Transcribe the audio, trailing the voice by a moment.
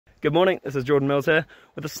Good morning, this is Jordan Mills here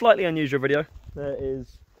with a slightly unusual video. There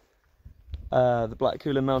is the Black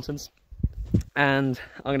Coolin Mountains, and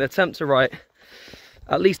I'm going to attempt to write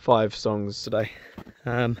at least 5 songs today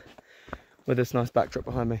with this nice backdrop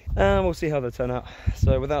behind me, and we'll see how they turn out.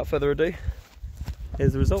 So without further ado,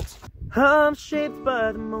 here's the results. I'm shaped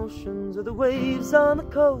by the motions of the waves on the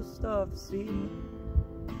coast of the sea.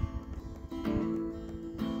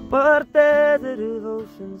 What a desert of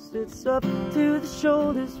ocean sits up to the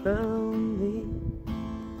shoulders round me.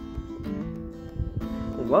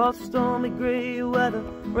 While stormy grey weather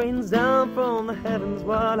rains down from the heavens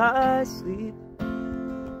while I sleep.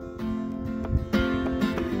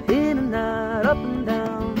 In and out, up and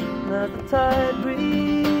down, as the tide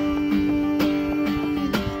breeze,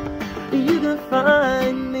 you can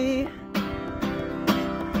find me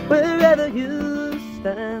wherever you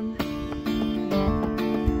stand.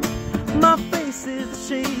 My face is a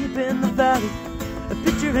shape in the valley, a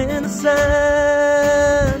picture in the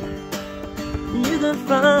sand. You can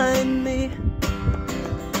find me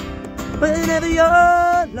whenever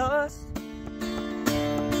you're lost.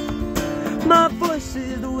 My voice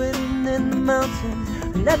is the wind in the mountains,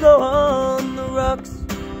 an echo on the rocks.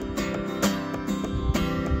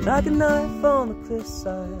 Like a knife on the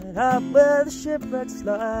cliffside, out where the shipwrecks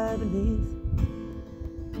lie beneath.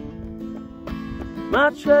 My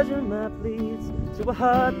treasure, my pleas, to a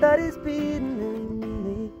heart that is beating in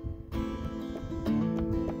me.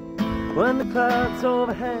 When the clouds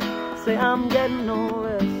overhead say I'm getting no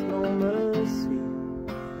rest, no mercy.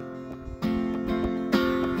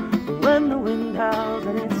 When the wind howls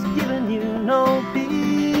and it's giving you no peace,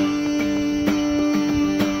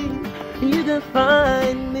 you can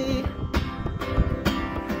find me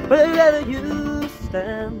wherever you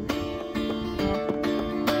stand.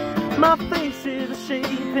 My face is a shape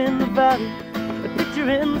in the valley, a picture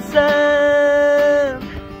in the sand.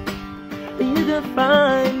 You can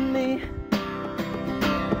find me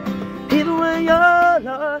even when you're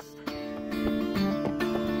lost.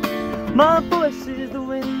 My voice is the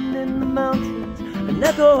wind in the mountains, an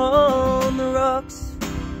echo on the rocks.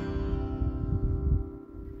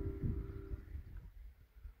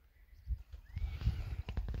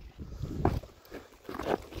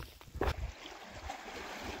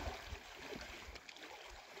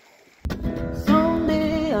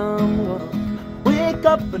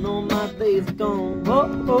 Up and all my days are gone, oh,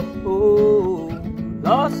 oh, oh,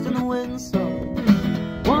 lost in the wind song.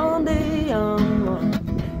 One day I'm gonna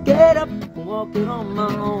get up and walk it on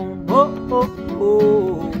my own, oh, oh,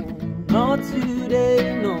 oh, not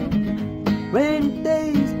today, no. Rainy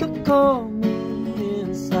days could call me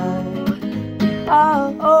inside.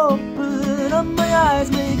 I'll open up my eyes,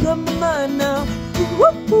 make up my mind now. Ooh,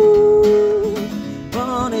 ooh, ooh,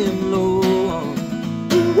 running low on,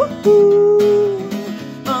 ooh, ooh, ooh,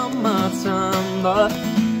 time, but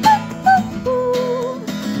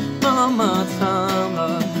mama time,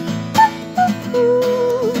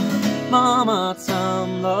 mama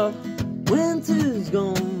time, love. Winter's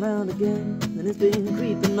gone round again, and it's been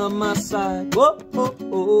creeping on my side. Whoa, oh,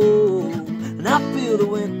 oh, and I feel the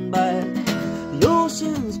wind bite. The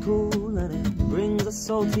ocean's cool, and it brings a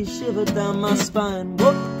salty shiver down my spine.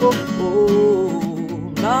 Whoa, oh, oh,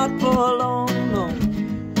 not for long, no.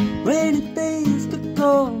 Rainy days could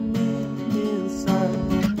call me.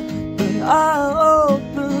 I'll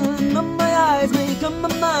open up my eyes, make up my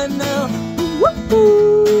mind now. Ooh, ooh,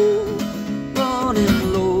 ooh,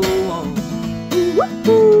 running low on. Ooh,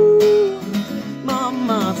 ooh, ooh,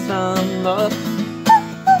 mama time, love.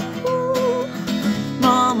 Ooh, ooh,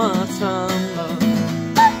 mama time, love.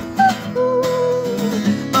 Ooh,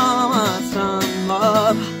 ooh, mama time,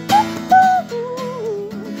 love. Ooh,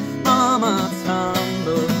 ooh, mama time,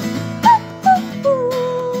 love. Ooh,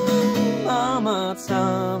 ooh, mama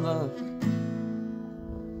time, love.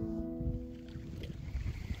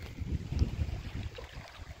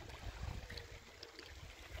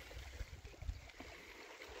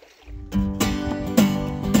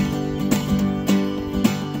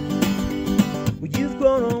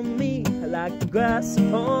 Grown on me like the grass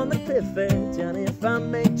upon the cliff edge, and if I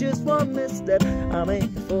make just one misstep, I'll make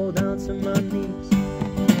it fall down to my knees.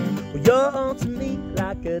 Well, you're on to me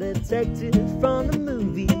like a detective from the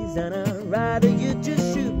movies, and I'd rather you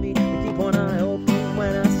just shoot me and keep one eye open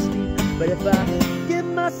when I sleep. But if I give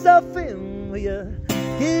myself in, will you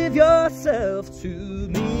give yourself to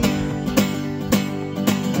me?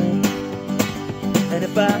 And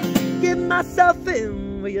if I give myself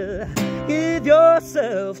in, will you give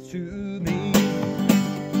yourself to me?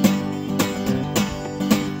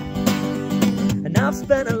 And I've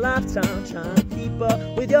spent a lifetime trying to keep up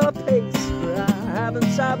with your pace, but I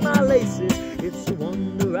haven't tied my laces, it's a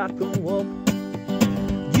wonder I can walk.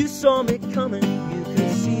 You saw me coming, you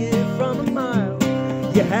could see it from a mile.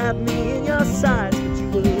 You had me in your sights,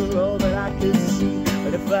 but you were all that I could see.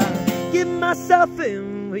 But if I give myself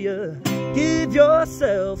in, will you give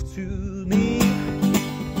yourself to me?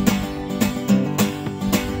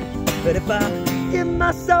 But if I give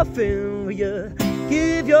myself in, will you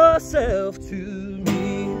give yourself to me?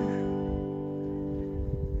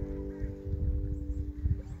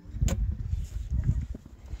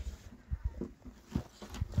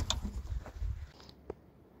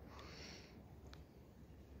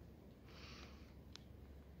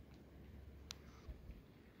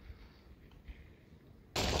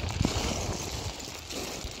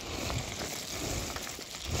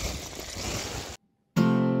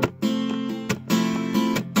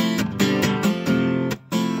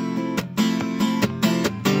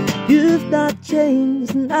 You've not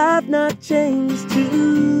changed and I've not changed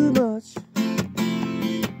too much.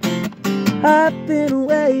 I've been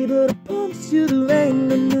away, but I promise you there ain't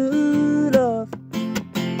no new love.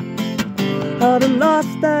 I've been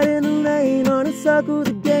lost out in the lane, honeysuckle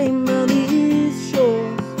the game on these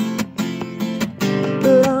shores.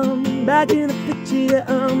 But I'm back in the picture, yeah,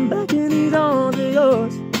 I'm back in these arms of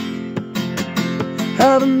yours.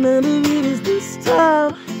 I remember it was this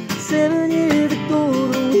time 7 years ago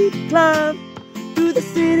that we climbed through the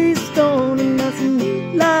city stone, and now some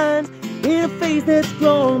new lines in a face that's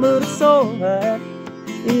grown. But it's alright,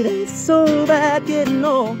 it ain't so bad getting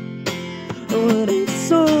old. Oh, it ain't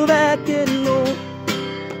so bad getting old.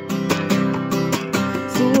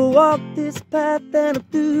 So we'll walk this path and I'll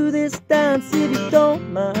do this dance if you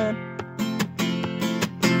don't mind.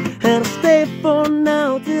 And I'll stay for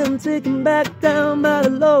now till I'm taken back down by the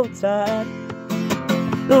low tide.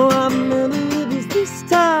 No, I remember it was this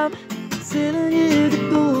time 7 years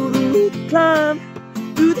ago that we climbed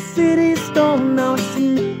through the city storm. Now I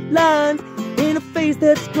see new lines in a face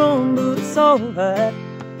that's grown, but it's alright,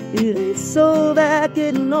 it ain't so bad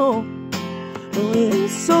getting old. No, it ain't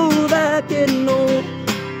so bad getting old.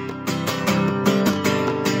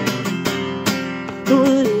 No,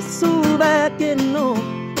 it ain't so bad getting old.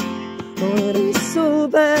 No, it ain't so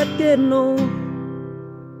bad getting old.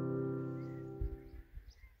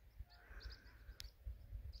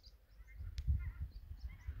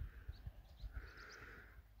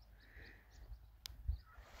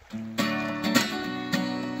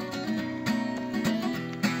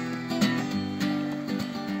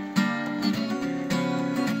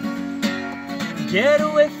 Get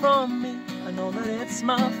away from me, I know that it's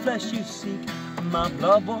my flesh you seek, and my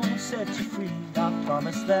blood won't set you free, I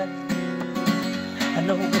promise that. I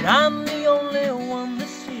know that I'm the only one to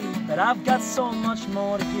see that I've got so much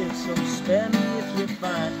more to give, so spare me if you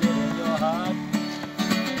find it in your heart.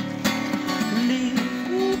 Leave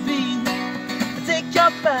me be, take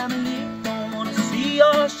your family, don't wanna see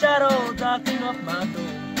your shadow darken up my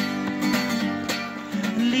door.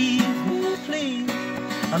 Leave me please,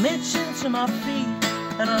 I'm itching to my feet,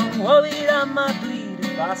 and I'm worried I might bleed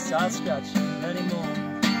if I start scratching anymore.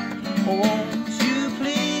 Oh, won't you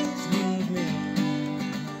please leave me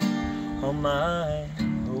on my